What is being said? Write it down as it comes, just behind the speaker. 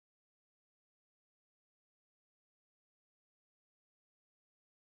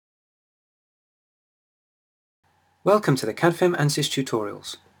Welcome to the CADFEM ANSYS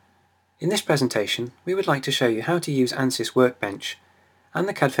tutorials. In this presentation, we would like to show you how to use ANSYS Workbench and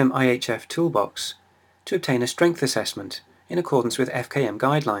the CADFEM IHF Toolbox to obtain a strength assessment in accordance with FKM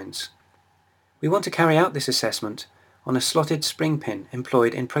guidelines. We want to carry out this assessment on a slotted spring pin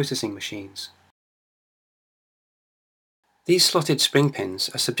employed in processing machines. These slotted spring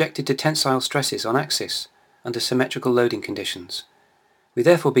pins are subjected to tensile stresses on axis under symmetrical loading conditions. We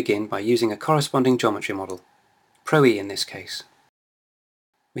therefore begin by using a corresponding geometry model, Pro-E in this case.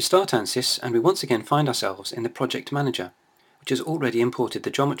 We start ANSYS and we once again find ourselves in the Project Manager, which has already imported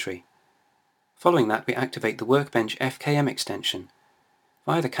the geometry. Following that, we activate the Workbench FKM extension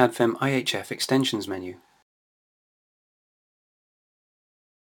via the CADFEM IHF Extensions menu.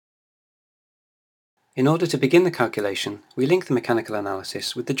 In order to begin the calculation, we link the mechanical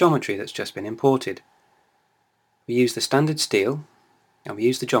analysis with the geometry that's just been imported. We use the standard steel, and we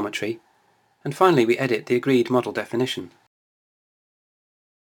use the geometry, and finally we edit the agreed model definition.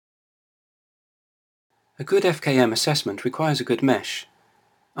 A good FKM assessment requires a good mesh,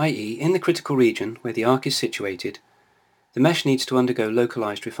 i.e. in the critical region where the arc is situated, the mesh needs to undergo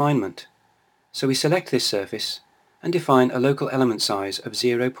localized refinement, so we select this surface and define a local element size of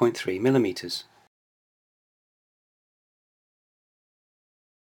 0.3 mm.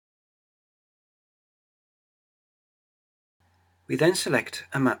 We then select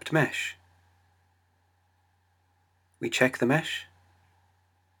a mapped mesh. We check the mesh.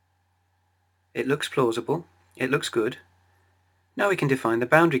 It looks plausible, it looks good. Now we can define the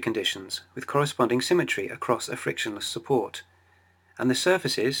boundary conditions with corresponding symmetry across a frictionless support, and the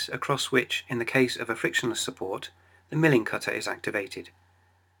surfaces across which, in the case of a frictionless support, the milling cutter is activated,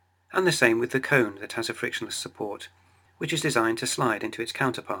 and the same with the cone that has a frictionless support, which is designed to slide into its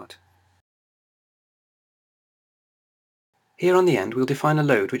counterpart. Here on the end we'll define a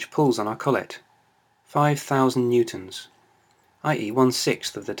load which pulls on our collet, 5,000 newtons, i.e.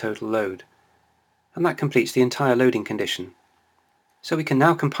 1/6 of the total load, and that completes the entire loading condition. So we can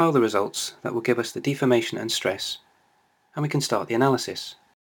now compile the results that will give us the deformation and stress, and we can start the analysis.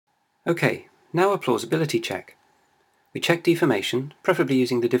 Okay, now a plausibility check. We check deformation, preferably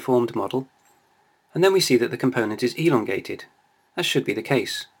using the deformed model, and then we see that the component is elongated, as should be the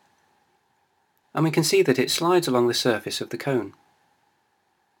case. And we can see that it slides along the surface of the cone.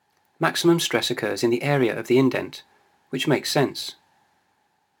 Maximum stress occurs in the area of the indent, which makes sense.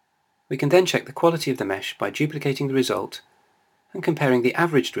 We can then check the quality of the mesh by duplicating the result and comparing the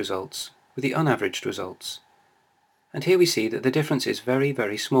averaged results with the unaveraged results. And here we see that the difference is very,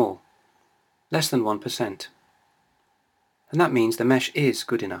 very small, less than 1%. And that means the mesh is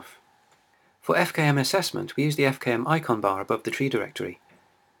good enough. For FKM assessment, we use the FKM icon bar above the tree directory.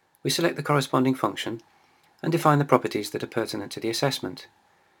 We select the corresponding function and define the properties that are pertinent to the assessment.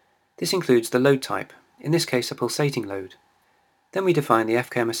 This includes the load type, in this case a pulsating load. Then we define the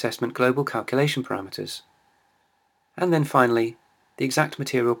FKM assessment global calculation parameters. And then finally, the exact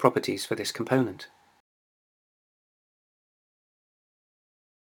material properties for this component.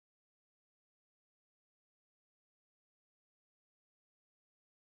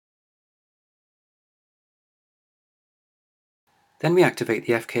 Then we activate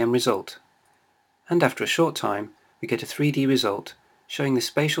the FKM result, and after a short time we get a 3D result showing the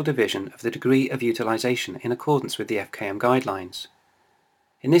spatial division of the degree of utilization in accordance with the FKM guidelines.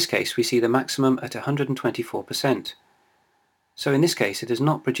 In this case we see the maximum at 124%, so in this case it does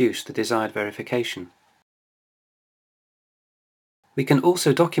not produce the desired verification. We can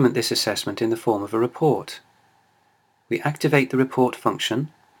also document this assessment in the form of a report. We activate the report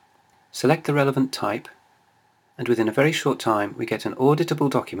function, select the relevant type, and within a very short time we get an auditable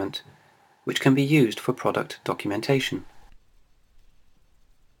document which can be used for product documentation.